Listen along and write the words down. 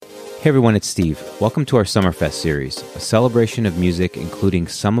Hey everyone, it's Steve. Welcome to our Summerfest series, a celebration of music including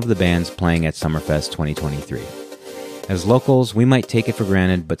some of the bands playing at Summerfest 2023. As locals, we might take it for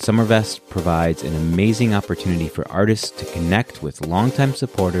granted, but Summerfest provides an amazing opportunity for artists to connect with longtime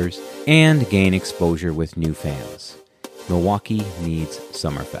supporters and gain exposure with new fans. Milwaukee needs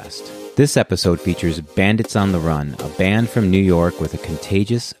Summerfest. This episode features Bandits on the Run, a band from New York with a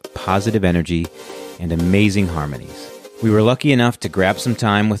contagious, positive energy and amazing harmonies. We were lucky enough to grab some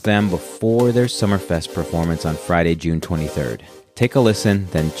time with them before their Summerfest performance on Friday, June 23rd. Take a listen,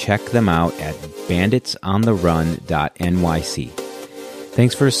 then check them out at banditsontheRun.nyc.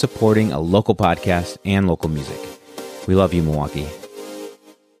 Thanks for supporting a local podcast and local music. We love you, Milwaukee.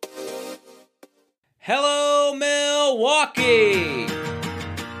 Hello, Milwaukee!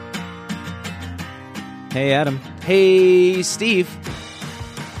 Hey, Adam. Hey, Steve.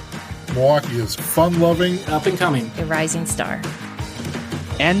 Milwaukee is fun-loving, up and coming, a rising star.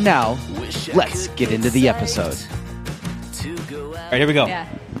 And now, let's get into the episode. All right, here we go. Yeah.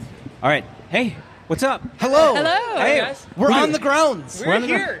 All right. Hey, what's up? Hello. Hello. Hey, guys. We're on the grounds. We're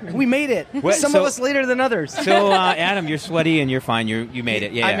here. We made it. What? Some of us later than others. So, Adam, you're sweaty and you're fine. You made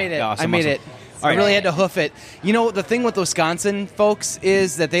it. Yeah, I made it. Awesome, I made awesome. it. All right. I really had to hoof it. You know, the thing with Wisconsin folks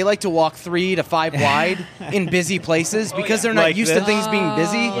is that they like to walk 3 to 5 wide in busy places because they're not Like used this? to things being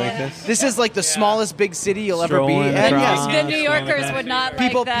busy. Like this? This is like the smallest big city you'll ever be. Strolling And across. yes, The New Yorkers would not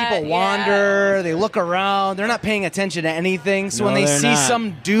people like that. people wander, they look around, they're not paying attention to anything. So No, when they they're see not.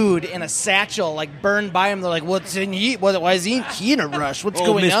 some dude in a satchel like burned by him, they're like, "What's in he? Why is he in a rush? What's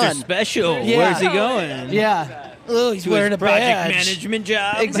going Mr. on?" Special. Yeah. Where's he going? Yeah. Oh, he's To wearing his a project badge. management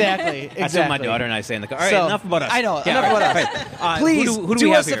job. Exactly. That's what my daughter and I say in the car. All right, So, enough about us. I know. Yeah, enough all about right, us. all right. Please who do do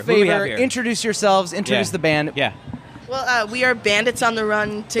we have us here? a Who do we have favor. here? Introduce yourselves. Introduce Yeah. the band. Yeah. Well, we are Bandits on the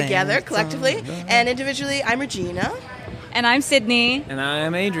Run together, Bandits collectively, on the Run. and individually, I'm Regina. And I'm Sydney, and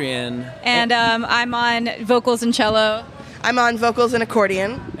I'm Adrian, and I'm on vocals and cello. I'm on vocals and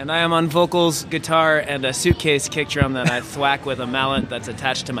accordion. and I am on vocals, guitar, and a suitcase kick drum that I thwack with a mallet that's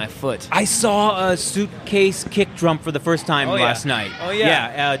attached to my foot. I saw a suitcase kick drum for the first time Oh, yeah. last night. Oh, yeah.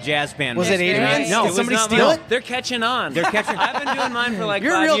 Yeah, a jazz band. Was it That's Adrian's? great. No, Did it was somebody not steal mine. it? They're catching on. They're catching- I've been doing mine for like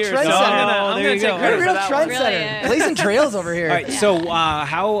You're a 5 real years. trendsetter. So I'm Oh, gonna there you take go. credit You're a for real that one. trendsetter. Brilliant. Blazing trails over here. All right, so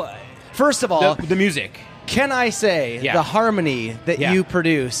how First of all, the music? can I say Yeah. the harmony that Yeah. you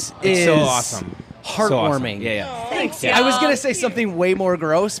produce It's is so awesome. heartwarming. So awesome. Yeah. Thanks, Yeah. I was y'all. gonna say something way more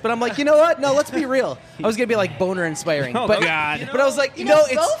gross, but I'm like, you know what? No, let's be real. I was gonna be like boner inspiring, Oh, but God. but I was like,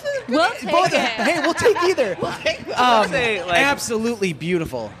 Both it's is good. We'll take both. it. Hey, we'll take either. Say, like, Absolutely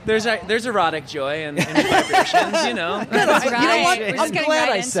beautiful. there's erotic joy and vibrations, you know. That's You know right. what? We're I'm just getting glad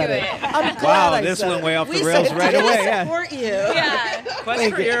right I said into it. it. I'm glad Wow, I this said went it. way off the We rails right away. Yeah. support you. Yeah.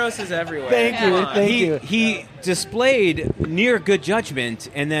 Quest for Eros is everywhere. Thank you, Come on. thank He you. he displayed near good judgment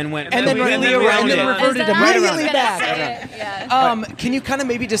and then went And then really and then around and then it. reverted Is that immediately right? back. Say it, yeah. Can you kind of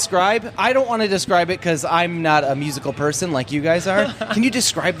maybe describe? I don't want to describe it because I'm not a musical person like you guys are. Can you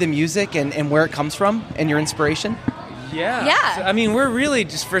describe the music and where it comes from and your inspiration? Yeah. Yeah. So, I mean, we're really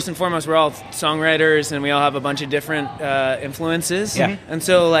just first and foremost, we're all songwriters and we all have a bunch of different influences. Yeah. And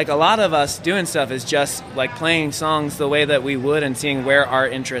so, like, a lot of us doing stuff is just like playing songs the way that we would and seeing where our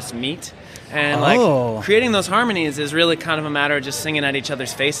interests meet. And Oh. like creating those harmonies is really kind of a matter of just singing at each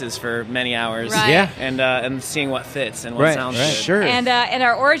other's faces for many hours. Right. Yeah. And seeing what fits and what Right, sounds right. good. Sure. And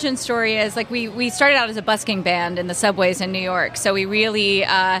our origin story is like we started out as a busking band in the subways in New York, so we really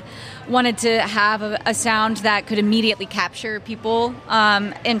wanted to have a sound that could immediately capture people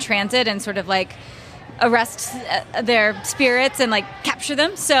in transit and sort of like arrest their spirits and like capture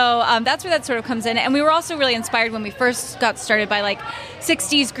them. So that's where that sort of comes in. And we were also really inspired when we first got started by like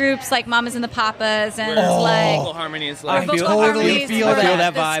 60s groups like Mamas and the Papas and like Vocal harmony is I like feel- vocal totally harmonies feel were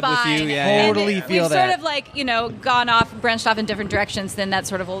that. the vibe with spine. you, yeah, And Totally feel we've that. sort of like, branched off in different directions than that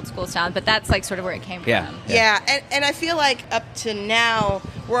sort of old school sound, but that's like sort of where it came Yeah. from. Yeah, and I feel like up to now,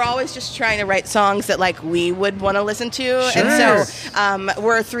 we're always just trying to write songs that like we would want to listen to. Sure. And so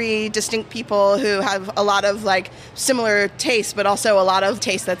we're 3 distinct people who have a lot of like similar tastes, but also a lot of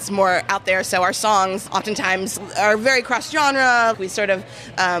taste that's more out there. So our songs oftentimes are very cross-genre. We sort of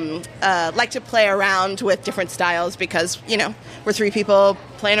like to play around with different styles because, we're 3 people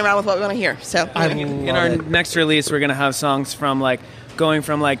playing around with what we want to hear. So in our next release, we're going to have songs from like going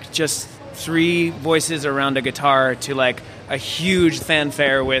from like just 3 voices around a guitar to like a huge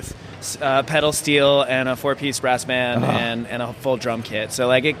fanfare with pedal steel and a 4-piece brass band and a full drum kit. So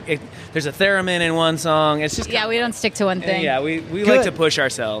like there's a theremin in one song. It's just Yeah, we don't stick to one thing. yeah, we Good. like to push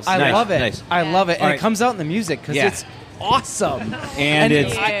ourselves. I Nice, love it. nice. I love it, and All it right. comes out in the music because Yeah. awesome. And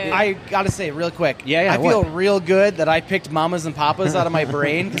it's I got to say real quick. Yeah, I feel what? real good that I picked Mamas and Papas out of my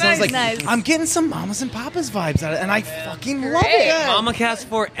brain because I was like, Nice. I'm getting some Mamas and Papas vibes out of it, and I fucking love Great. it. Mama Cast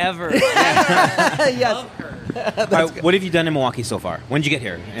forever. Yes. All right, what have you done in Milwaukee so far? When did you get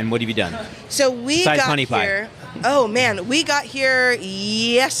here, and what have you done? So we Besides got honey pie. here. Oh man, we got here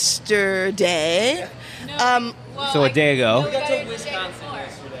yesterday. So a day ago. We got to Wisconsin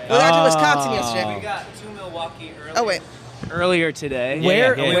yesterday. We got to Wisconsin yesterday. We got to Milwaukee Oh wait. earlier today.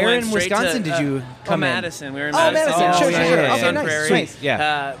 Where yeah. where went in straight Wisconsin to, did you come in? Madison. We were in Oh, Madison. Madison. Sure, sure, sure. Okay, Sun nice. Prairie. Sweet.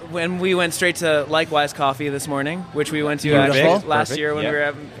 Yeah. When we went straight to Likewise Coffee this morning, which we went to Beautiful. actually last Perfect. year when Yep. we were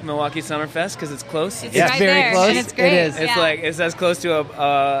at Milwaukee Summerfest because it's close. It's Yeah, right very there, close. and it's great. It is. It's Yeah. like it's as close to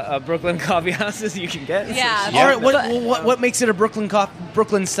a Brooklyn coffee house as you can get. Yeah. All right, what makes it a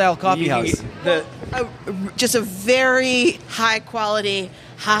Brooklyn style coffee house? The, Just a very high quality,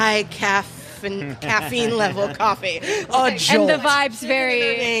 high caffeine level coffee. A And jolt. the vibe's very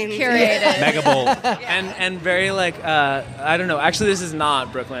curated. Mega Bowl. and very like I don't know. Actually, this is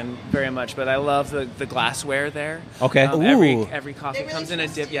not Brooklyn very much, but I love the glassware there. Okay. Ooh. Every coffee comes in a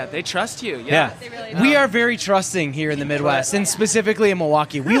dip. Yeah, they trust you. Yeah. They really We are very trusting here in the Midwest, and specifically in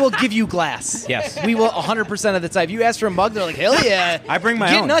Milwaukee. We will give you glass. Yes. We will 100% of the time. You ask for a mug, they're like, hell yeah. I bring my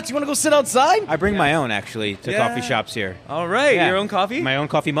Get own. nuts. You want to go sit outside? I bring my own, actually, to Yeah. coffee shops here. All right, Yeah. your own coffee. My own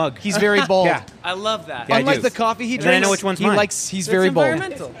coffee mug. He's very bold. Yeah. I love that. Yeah, I Unlike do. the coffee he And then I drinks, know which one's he mine. likes. He's It's very bold.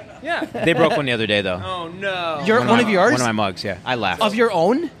 environmental. Yeah. They broke one the other day, though. Oh no. One of yours? One of my mugs, yeah. I laughed. Of your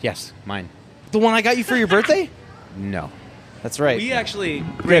own? Yes, mine. The one I got you for your birthday? No. That's right. We actually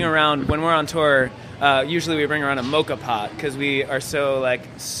bring Good. around when we're on tour. Usually we bring around a mocha pot because we are so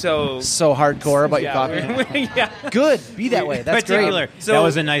so hardcore about your yeah, coffee. we're- yeah. Good. Be that way. That's Particular. great. So that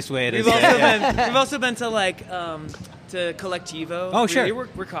was a nice way to We've say also it. Yeah. been we've also been to like to Collectivo. Oh, sure.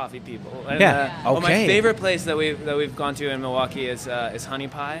 We're coffee people. And, Yeah. My Okay. favorite place that we've gone to in Milwaukee is Honey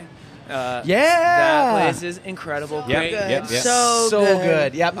Pie. Yeah. That place is incredible. Yep, Great. yep, yep. So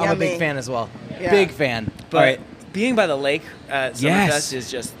good. Yep. I'm a big Yummy. fan as well. Yeah. Big fan. But All right. being by the lake at Summerfest Yes.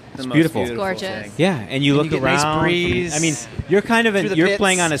 is just the It's most beautiful. beautiful, It's gorgeous. thing. Yeah, and you And look you get around. nice breeze I mean, you're kind of through the you're pits.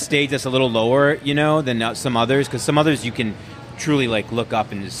 playing on a stage that's a little lower, than some others. Because some others you can truly like look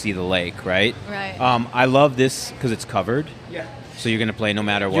up and just see the lake, right? Right. I love this because it's covered, Yeah. so you're going to play no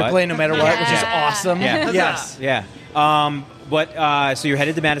matter what. You're playing no matter what, which is Yeah. awesome. Yeah. Yes. Yeah. So you're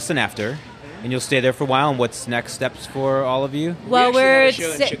headed to Madison after, and you'll stay there for a while. And what's next steps for all of you? Well, we actually we're have a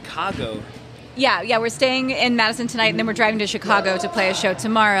show in si- Chicago. yeah, we're staying in Madison tonight, and then we're driving to Chicago to play a show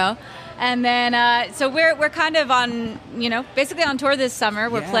tomorrow. And then, so we're kind of on, basically on tour this summer.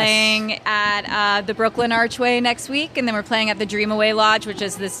 We're Yes. playing at the Brooklyn Archway next week, and then we're playing at the Dream Away Lodge, which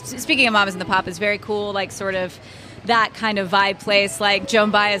is this. Speaking of Mamas and the Papas, very cool, like sort of that kind of vibe place. Like Joan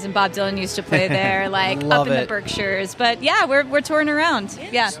Baez and Bob Dylan used to play there, like Love up in it. the Berkshires. But yeah, we're touring around.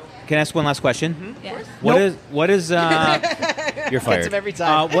 Yeah. Can I ask one last question? Yeah. What is you're fired. him every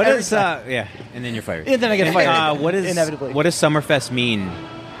time. What Every is time. and then you're fired. And then I get fired. What is Inevitably. What does Summerfest mean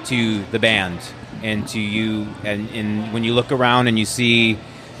to the band and to you? And when you look around and you see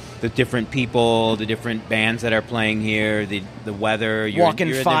the different people, the different bands that are playing here, the weather, Walking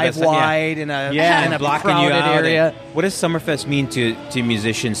you're the five best- wide in a in a blocking crowded you out. area. What does Summerfest mean to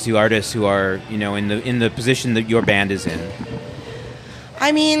musicians, to artists who are in the position that your band is in?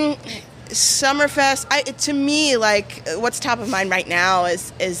 I mean, Summerfest. To me, like, what's top of mind right now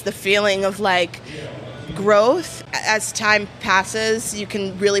is the feeling of like growth. As time passes, you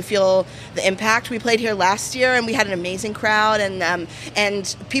can really feel the impact. We played here last year, and we had an amazing crowd,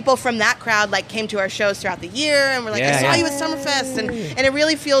 and people from that crowd like came to our shows throughout the year, and were like, Yeah, "I saw yeah. you at Summerfest," and it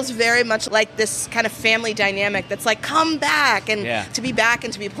really feels very much like this kind of family dynamic that's like, come back, and Yeah. to be back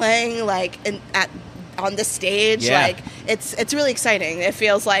and to be playing like on this stage, Yeah. like it's really exciting. It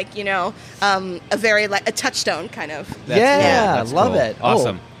feels like a very like a touchstone kind of. Yeah, That's love cool. it.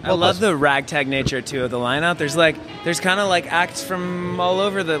 Awesome. I love the ragtag nature too of the lineup. There's kind of like acts from all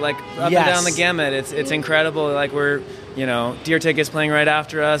over the up Yes. and down the gamut. It's incredible. Like we're Deer Ticket's playing right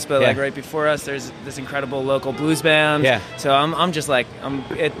after us, but like Yeah. right before us, there's this incredible local blues band. Yeah. So I'm just like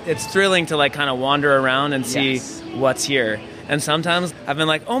it's thrilling to like kind of wander around and see Yes. what's here. And sometimes I've been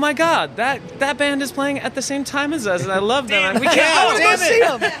like, oh my god, that band is playing at the same time as us, and I love them. And we can't. Oh, Oh, damn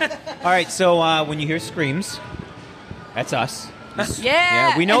damn it! it. All right, so when you hear screams, that's us.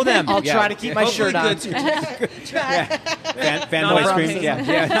 Yeah. We know them. I'll Yeah. try to keep my shirt on. Fanboy screams.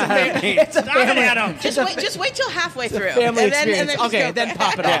 Yeah. It's a family. Just wait till halfway through. Family and then experience. just Okay, go. then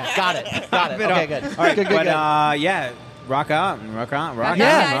pop it off. Got it. Okay, good. All right, good. But yeah, rock on. Yeah,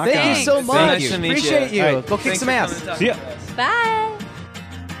 Yeah, thank you so thanks. much. Nice to meet you. Appreciate you. All right. Go kick Thanks some for ass. coming to talk See ya. to us. Bye.